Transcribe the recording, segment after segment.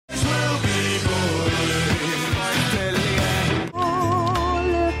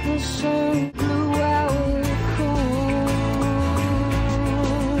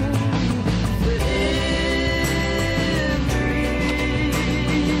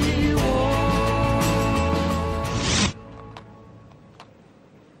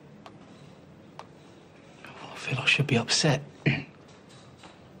be upset.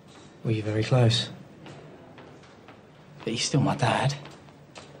 Were you very close? But he's still my dad.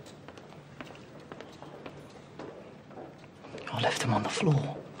 I left him on the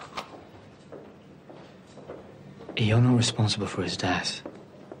floor. You're not responsible for his death.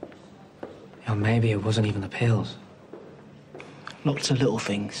 Or maybe it wasn't even the pills. Lots of little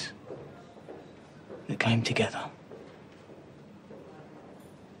things that came together.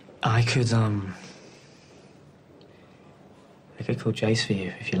 I could call Jase for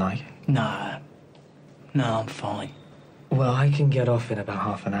you, if you like. No. No, I'm fine. Well, I can get off in about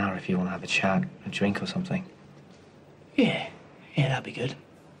half an hour if you want to have a chat, a drink or something. Yeah. Yeah, that'd be good.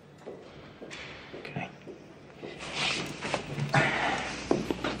 Okay.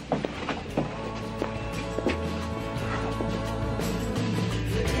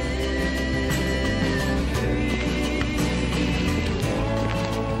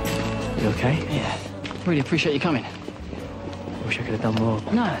 You okay? Yeah. Really appreciate you coming. Wish I could have done more.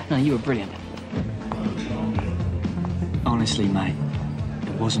 No, you were brilliant. Honestly, mate,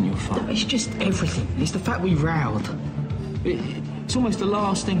 it wasn't your fault. It's just everything. It's the fact we rowed. It's almost the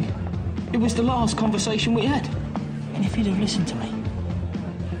last thing. It was the last conversation we had. And if he'd have listened to me.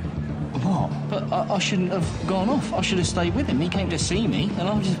 What? But I shouldn't have gone off. I should have stayed with him. He came to see me, and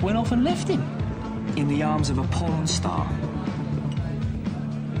I just went off and left him. In the arms of a porn star?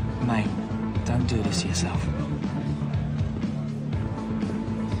 Mate, don't do this to yourself.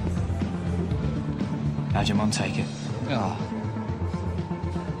 How'd your mum take it? Oh.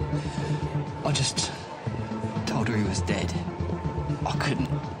 I just told her he was dead. I couldn't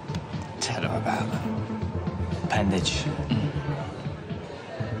tell her about it. Appendage.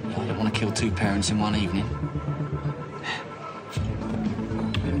 I don't want to kill two parents in one evening.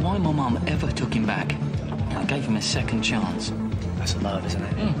 I mean, why my mum ever took him back? I gave him a second chance. That's love, isn't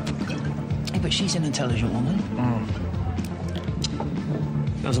it? Yeah, but she's an intelligent woman.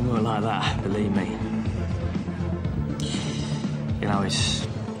 Doesn't work like that, believe me. You know, it's...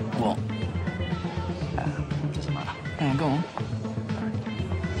 What? Doesn't matter. Yeah, go on.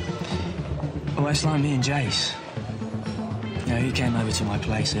 Well, it's like me and Jase. You know, he came over to my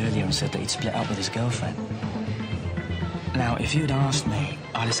place earlier and said that he'd split up with his girlfriend. Now, if you'd asked me,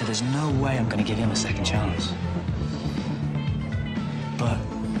 I'd have said there's no way I'm going to give him a second chance. But...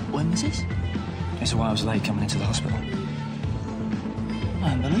 When was this? It's why I was late coming into the hospital. I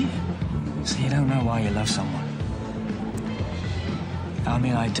don't believe it. So you don't know why you love someone. I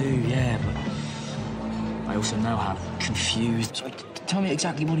mean, I do, yeah, but I also know how confused... So, tell me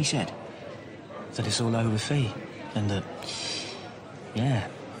exactly what he said. That it's all over with Fee, and that, yeah,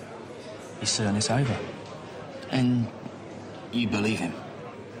 he's certain it's over. And you believe him?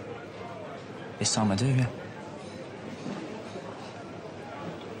 This time I do, yeah.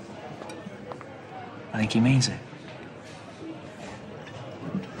 I think he means it.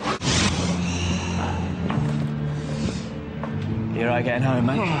 You all right getting home,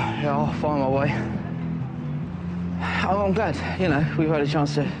 mate? Oh, yeah, I'll find my way. Oh, I'm glad, you know, we've had a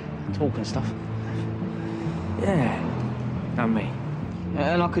chance to talk and stuff. Yeah, and me.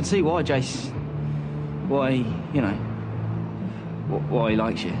 And I could see why, Jase, why, you know, why he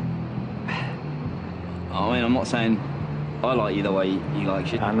likes you. I mean, I'm not saying I like you the way he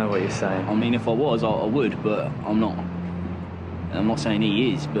likes you. I know what you're saying. I mean, if I was, I would, but I'm not. I'm not saying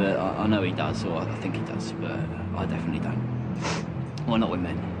he is, but I know he does, or I think he does, but I definitely don't. Well, not with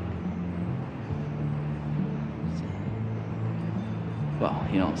men. Well,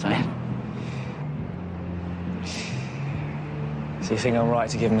 you know what I'm saying. So you think I'm right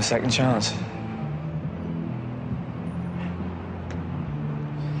to give him a second chance?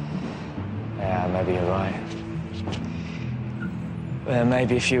 Yeah, maybe you're right. Well,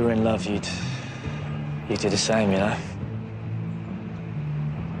 maybe if you were in love, you'd do the same, you know?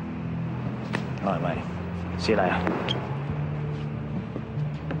 All right, mate. See you later.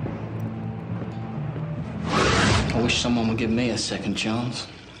 I wish someone would give me a second chance.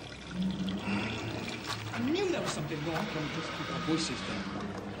 I knew there was something wrong. Can we just keep our voices down?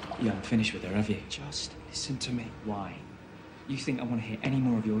 You haven't finished with her, have you? Just listen to me. Why? You think I want to hear any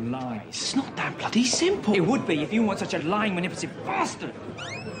more of your lies? It's not that bloody simple. It would be if you weren't such a lying, manipulative bastard!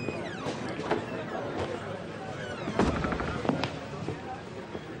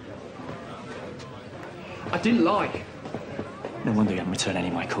 I didn't lie. No wonder you haven't returned any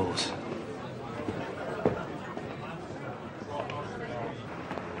of my calls.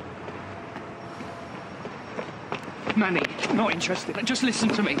 Manny, not interested. Just listen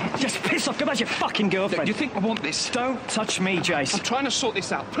to me. Just piss off. Go back to your fucking girlfriend. You think I want this? Don't touch me, Jase. I'm trying to sort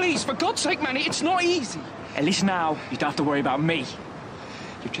this out. Please, for God's sake, Manny, it's not easy. At least now, you don't have to worry about me.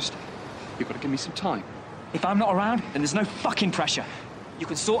 You've got to give me some time. If I'm not around, then there's no fucking pressure. You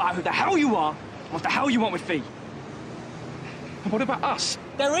can sort out who the hell you are and what the hell you want with Fee. And what about us?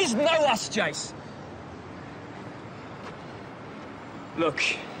 There is no us, Jase. Look.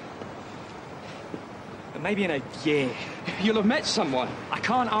 Maybe in a year. You'll have met someone. I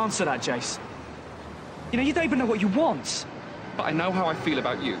can't answer that, Jase. You know, you don't even know what you want. But I know how I feel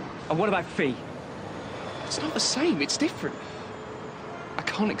about you. And what about Fee? It's not the same, it's different. I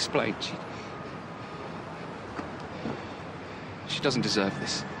can't explain. She doesn't deserve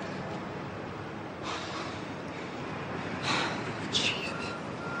this. Jesus.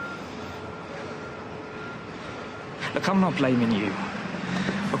 Look, I'm not blaming you,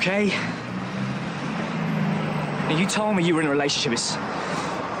 okay? Now, you told me you were in a relationship.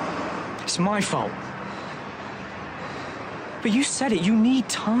 It's my fault. But you said it, you need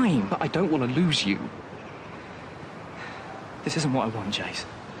time. But I don't want to lose you. This isn't what I want, Jase.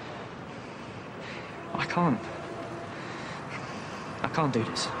 I can't do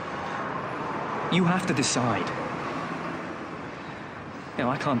this. You have to decide. You know,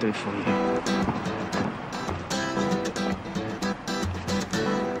 I can't do it for you.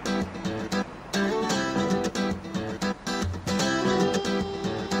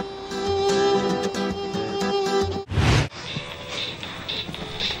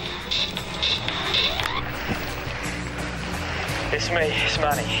 It's me, it's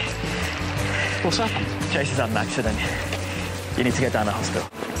Manny. What's happened? Jase has had an accident. You need to get down to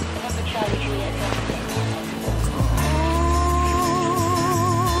hospital.